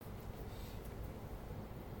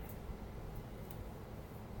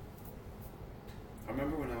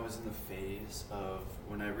remember when I was in the phase of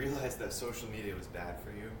when I realized that social media was bad for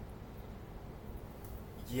you.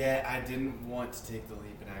 Yeah, I didn't want to take the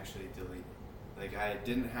leap and actually delete it. Like, I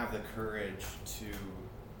didn't have the courage to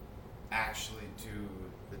actually do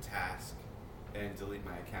the task and delete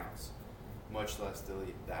my accounts, much less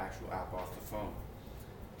delete the actual app off the phone.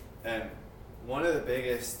 And one of the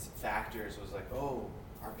biggest factors was like, oh,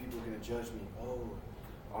 are people gonna judge me? Oh,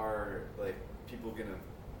 are like people gonna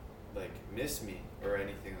like miss me or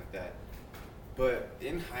anything like that? But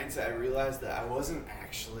in hindsight, I realized that I wasn't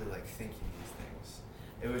actually like thinking these things.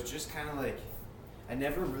 It was just kind of like I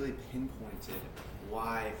never really pinpointed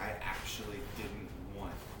why I actually didn't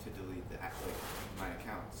want to delete my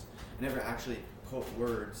accounts. I never actually put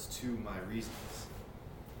words to my reasons.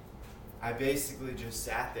 I basically just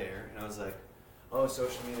sat there and I was like, oh,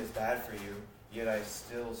 social media is bad for you, yet I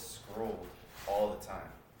still scrolled all the time.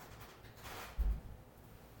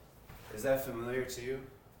 Is that familiar to you?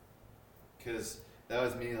 Because that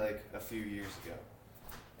was me like a few years ago.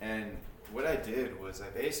 And what I did was I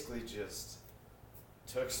basically just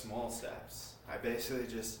took small steps. I basically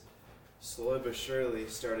just slowly but surely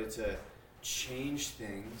started to change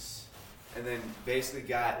things and then basically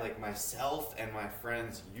got like myself and my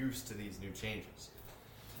friends used to these new changes.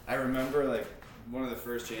 I remember like one of the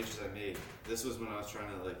first changes I made, this was when I was trying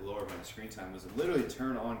to like lower my screen time, was literally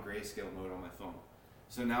turn on grayscale mode on my phone.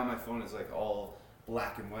 So now my phone is like all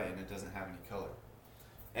black and white and it doesn't have any color.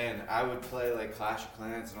 And I would play like Clash of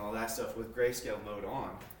Clans and all that stuff with grayscale mode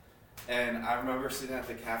on. And I remember sitting at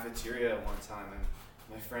the cafeteria one time and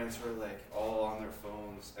my friends were like all on their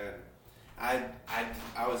phones and I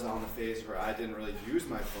was on the phase where I didn't really use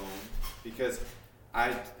my phone because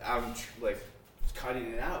I'm like cutting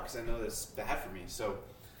it out because I know that's bad for me. So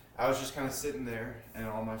I was just kind of sitting there and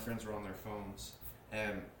all my friends were on their phones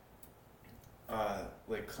and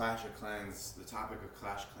like Clash of Clans, the topic of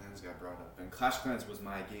Clash of Clans got brought up, and Clash of Clans was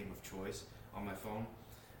my game of choice on my phone.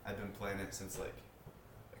 I've been playing it since like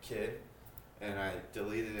a kid, and I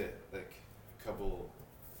deleted it like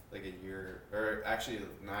a year, or actually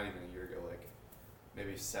not even a year ago, like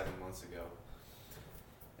maybe 7 months ago.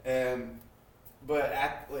 But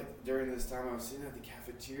during this time I was sitting at the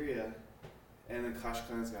cafeteria, and then Clash of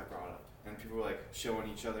Clans got brought up. And people were like showing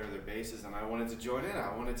each other their bases, and I wanted to join in.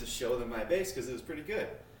 I wanted to show them my base because it was pretty good.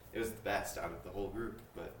 It was the best out of the whole group,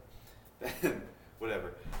 but then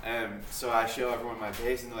whatever. So I show everyone my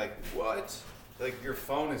base, and they're like, "What? Like your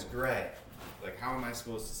phone is gray. Like how am I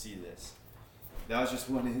supposed to see this?" That was just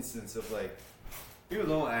one instance of like people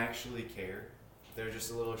don't actually care. They're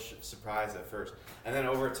just a little surprised at first, and then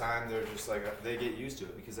over time they're just like they get used to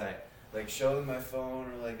it because I like show them my phone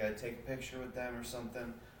or like I take a picture with them or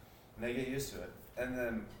something. And they get used to it. And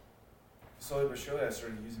then slowly but surely I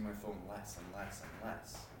started using my phone less and less and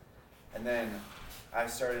less. And then I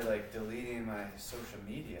started like deleting my social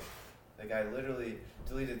media. Like I literally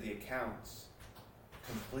deleted the accounts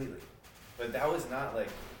completely. But that was not like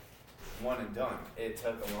one and done. It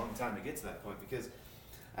took a long time to get to that point because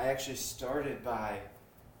I actually started by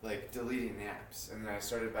like deleting the apps, and then I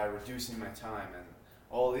started by reducing my time and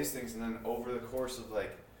all these things, and then over the course of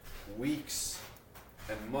like weeks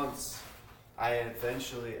and months, I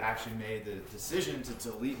eventually actually made the decision to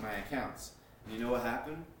delete my accounts. And you know what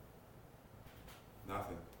happened?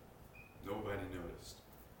 Nothing. Nobody noticed.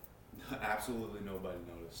 Absolutely nobody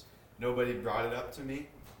noticed. Nobody brought it up to me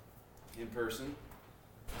in person.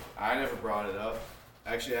 I never brought it up.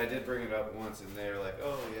 Actually, I did bring it up once, and they were like,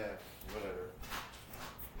 "Oh yeah, whatever."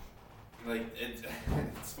 Like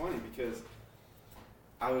it's funny because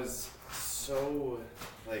I was so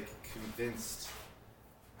like convinced.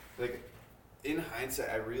 Like, in hindsight,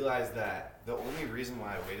 I realized that the only reason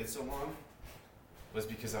why I waited so long was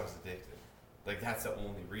because I was addicted. Like, that's the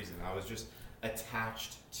only reason. I was just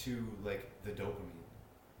attached to, like, the dopamine.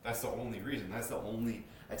 That's the only reason. That's the only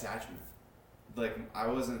attachment. Like, it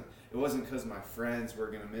wasn't because my friends were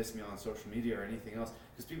going to miss me on social media or anything else,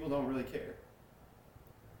 because people don't really care.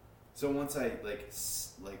 So once I, like,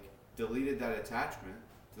 deleted that attachment,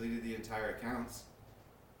 deleted the entire accounts,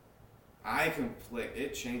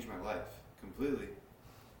 it changed my life completely.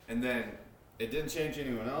 And then it didn't change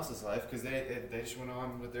anyone else's life because they just went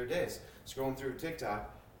on with their days. Scrolling through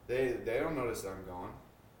TikTok, they don't notice that I'm gone.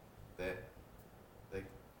 It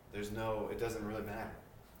doesn't really matter.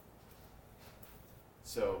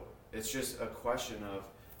 So it's just a question of,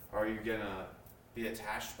 are you gonna be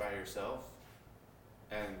attached by yourself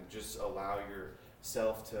and just allow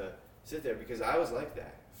yourself to sit there? Because I was like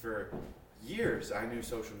that for years. I knew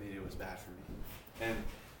social media was bad for me, and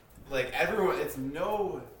like everyone, it's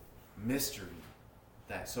no mystery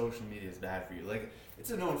that social media is bad for you. Like,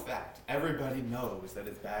 it's a known fact. Everybody knows that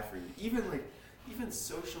it's bad for you. Even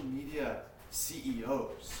social media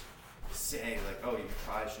CEOs say like, oh, you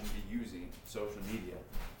probably shouldn't be using social media.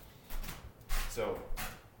 So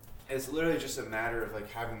it's literally just a matter of like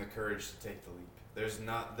having the courage to take the leap. There's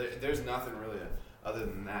nothing really other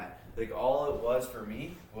than that. Like, all it was for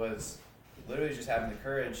me was literally just having the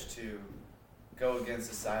courage to go against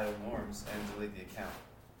societal norms and delete the account.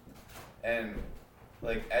 And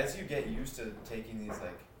like, as you get used to taking these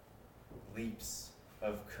like leaps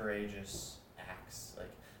of courageous acts,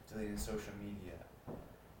 like deleting social media,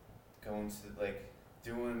 going to like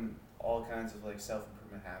doing all kinds of like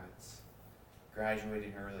self-improvement habits,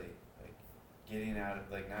 graduating early, like getting out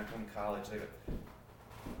of like not going to college, like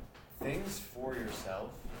things for yourself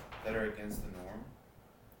that are against the norm,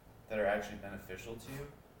 that are actually beneficial to you,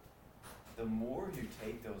 the more you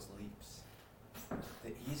take those leaps, the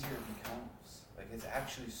easier it becomes. Like, it's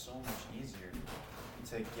actually so much easier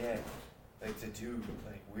to get, like, to do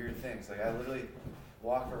like weird things. Like, I literally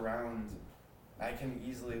walk around, I can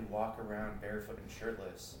easily walk around barefoot and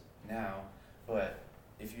shirtless now, but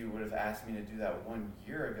if you would have asked me to do that 1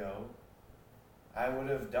 year ago, I would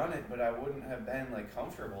have done it, but I wouldn't have been like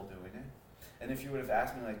comfortable doing it. And if you would have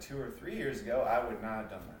asked me like 2 or 3 years ago, I would not have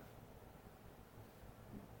done that.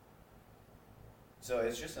 So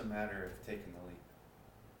it's just a matter of taking the leap.